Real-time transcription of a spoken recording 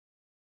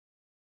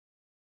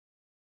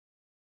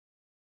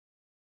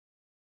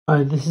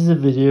Hi, this is a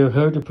video of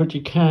how to put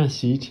your car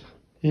seat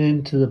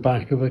into the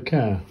back of a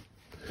car.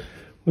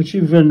 Once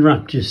you've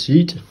unwrapped your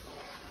seat,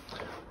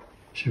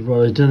 which is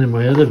what I've done in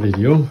my other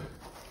video,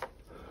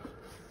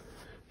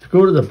 if you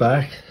go to the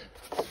back,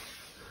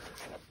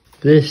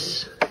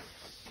 this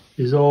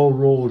is all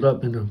rolled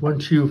up in it.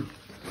 Once you've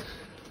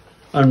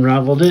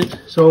unraveled it,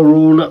 it's all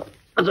rolled up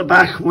at the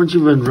back. Once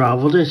you've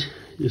unraveled it,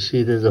 you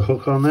see there's a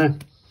hook on there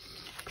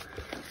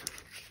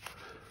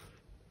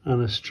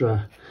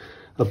and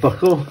a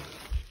buckle.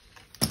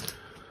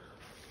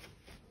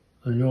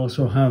 And you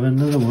also have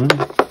another one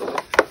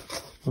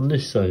on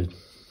this side.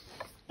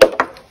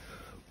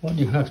 What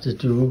you have to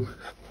do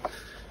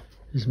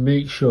is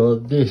make sure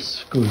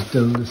this goes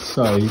down the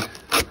side,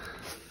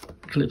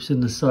 clips in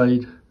the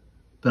side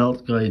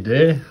belt guide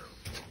there.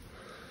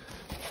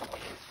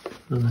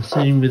 And the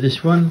same with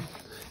this one.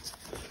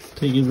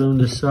 Take it around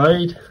the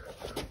side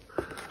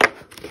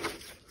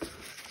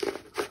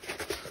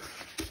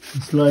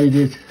and slide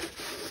it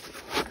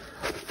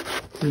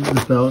into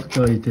the belt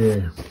guide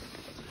there.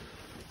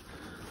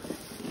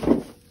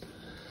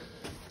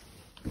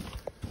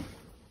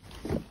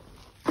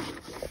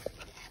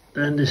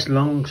 Then this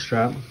long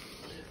strap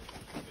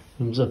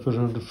comes up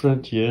around the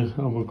front here,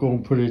 and we'll go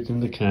and put it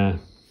in the car.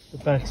 The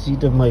back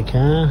seat of my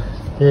car,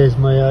 there's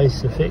my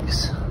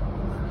Isofix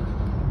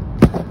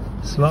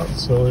slot,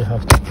 so you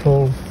have to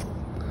pull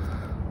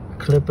a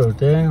clip out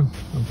there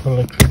and pull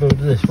a clip out of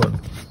this one.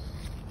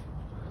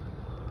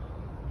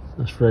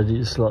 That's ready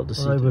to slot the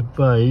seat. What I would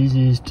advise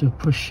is to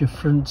push your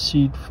front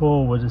seat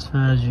forward as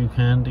far as you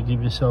can to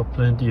give yourself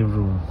plenty of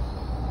room.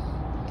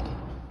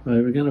 Right,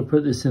 we're going to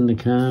put this in the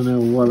car now.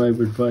 What I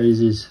would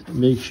advise is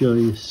make sure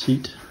your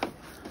seat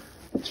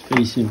is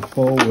facing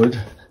forward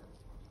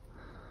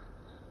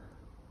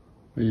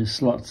where your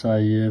slots are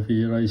here for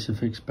your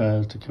Isofix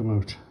bars to come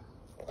out.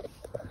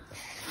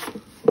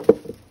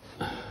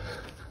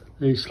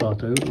 They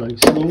slot out like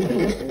so.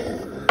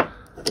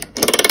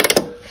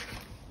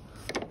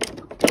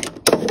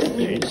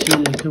 You can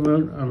see they come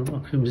out and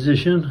lock in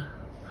position.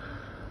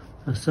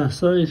 That's that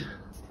side.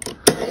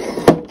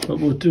 But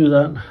we'll do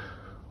that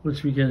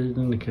once we get it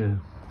in the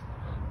car.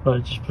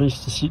 Right, just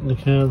place the seat in the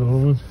car at the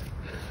moment.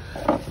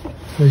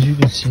 As you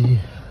can see,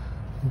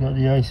 we've got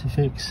the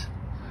Isofix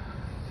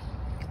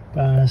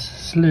bars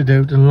slid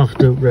out and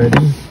locked out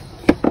ready.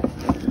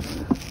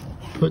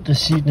 Put the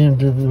seat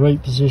into the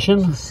right position.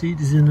 The seat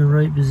is in the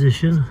right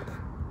position.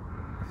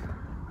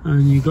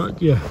 And you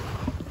got your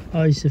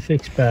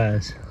Isofix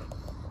bars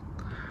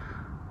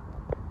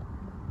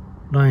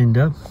lined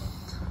up.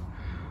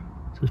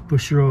 Just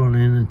push it all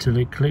in until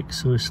it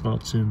clicks so it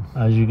slots in.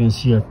 As you can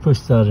see, I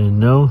pushed that in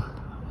now.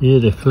 Here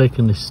they click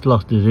and it's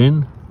slotted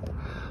in.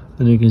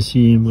 And you can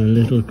see my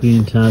little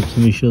green tab to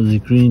make sure there's a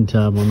green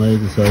tab on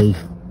either side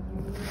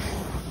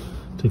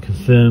to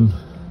confirm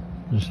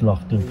it's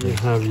locked in. You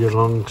have your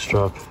long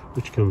strap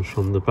which comes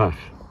from the back.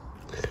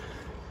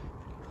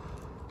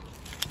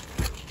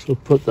 So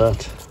put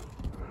that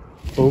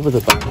over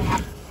the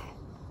back,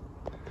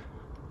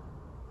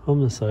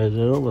 on the side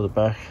there, over the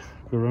back.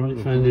 I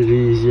find it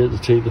easier to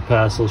take the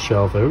parcel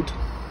shelf out.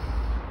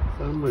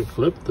 Found my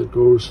clip that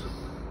goes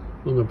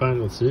on the back of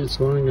the seat,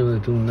 so what I'm going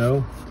to do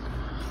now,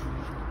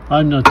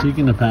 I'm not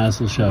taking the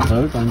parcel shelf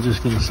out, I'm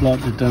just going to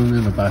slot it down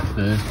in the back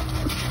there.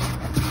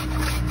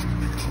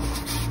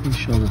 Make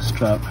sure the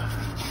strap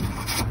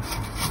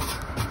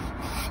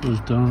goes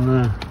down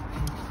there.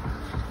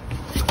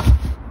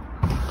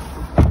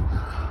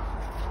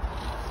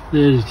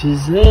 There it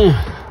is there.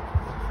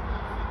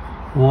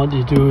 And what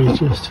you do is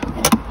just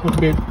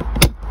hook it.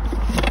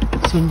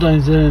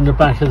 Sometimes they're in the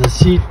back of the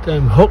seat,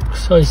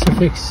 hooks,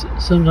 Isofix,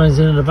 sometimes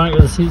they're in the back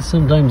of the seat,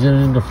 sometimes they're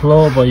in the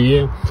floor by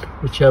here,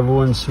 whichever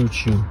one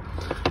suits you.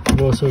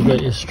 You've also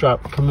got your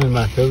strap coming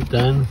back out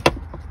then.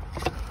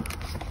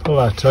 Pull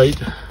that tight,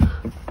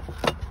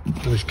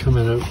 and it's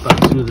coming out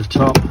back through the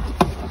top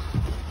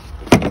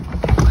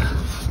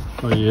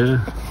by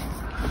here.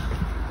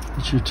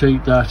 But you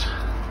take that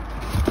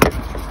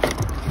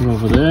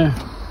over there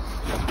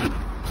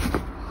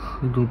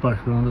and go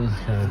back around to the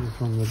car.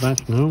 From the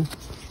back now.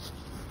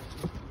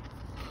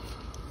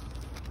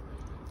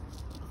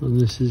 And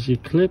this is your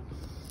clip,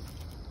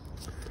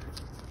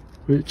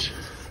 which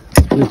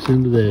fits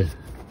into there.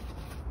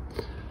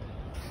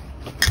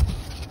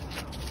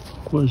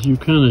 Once you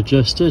can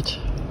adjust it,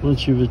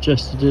 once you've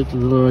adjusted it to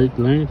the right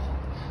length,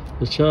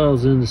 the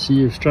child's in, so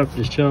you've strapped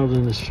your child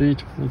in the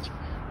street,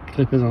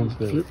 clip it on,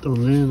 flipped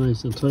on there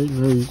nice and tight.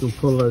 Now you can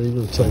pull that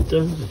even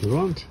tighter if you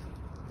want.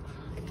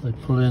 I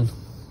pull in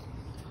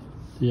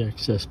the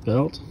excess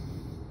belt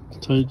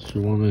tight if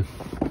you want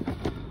to.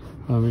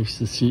 That makes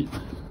the seat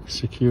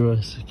secure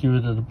at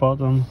the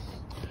bottom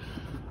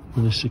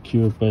and it's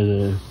secured by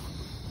there.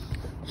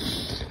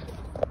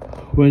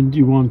 When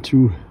you want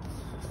to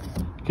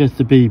get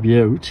the baby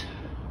out,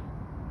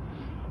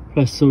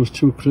 press those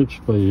two clips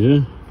by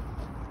here,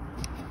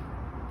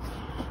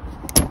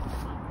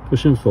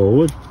 push them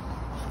forward,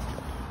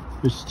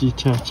 which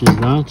detaches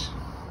that.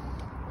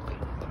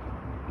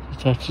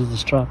 attaches the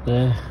strap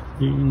there.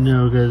 You can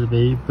now get the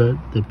baby, but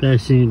the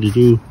best thing to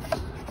do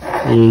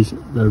is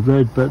the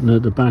red button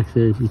at the back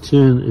there.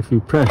 If you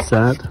press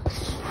that,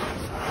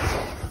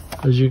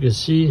 as you can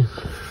see,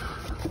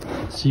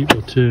 the seat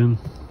will turn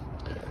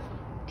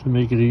to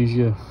make it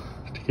easier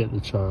to get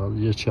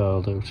your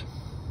child out.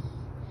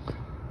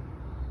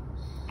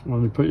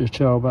 When you put your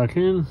child back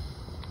in,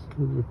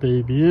 put the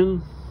baby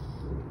in,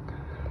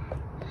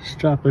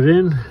 strap it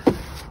in,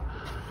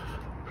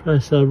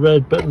 press that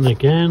red button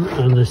again,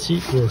 and the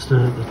seat will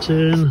start to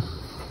turn.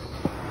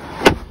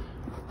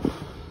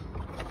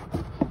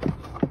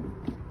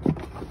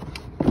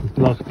 It's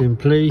locked in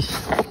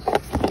place.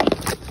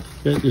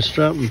 Get your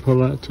strap and pull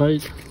that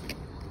tight,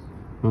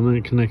 and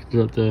then connect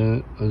it up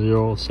there, and you're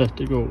all set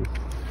to go.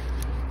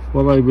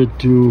 What I would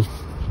do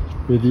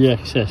with the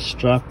excess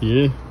strap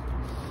here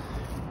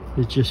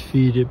is just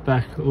feed it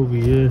back over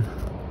here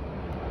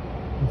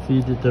and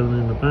feed it down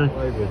in the back.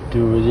 What I would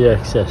do with the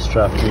excess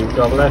strap you've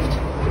got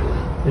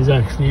left is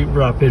actually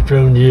wrap it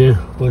round here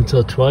once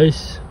or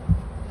twice.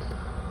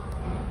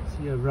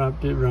 See, I've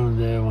wrapped it round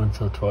there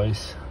once or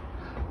twice.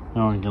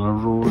 Now I'm going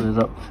to roll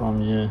it up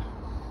from here.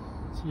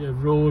 See,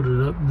 I've rolled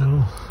it up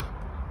now,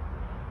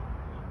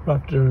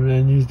 wrapped it and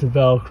then use the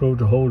Velcro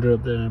to hold it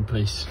up there in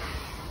place.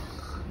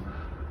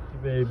 The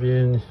baby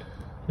in,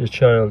 your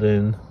child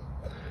in,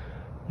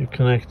 you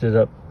connected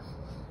up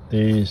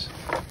these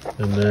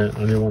and there,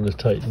 and you want to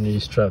tighten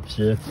these straps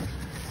here.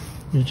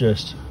 You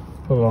just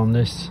pull on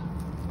this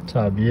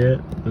tab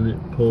here and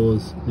it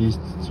pulls these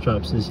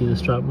straps. You see the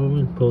strap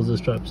movement? Pulls the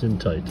straps in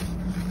tight.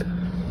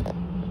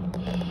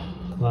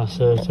 That's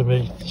to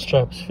make the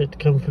straps fit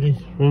comfortably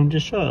around your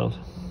child.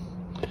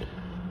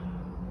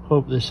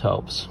 Hope this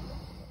helps.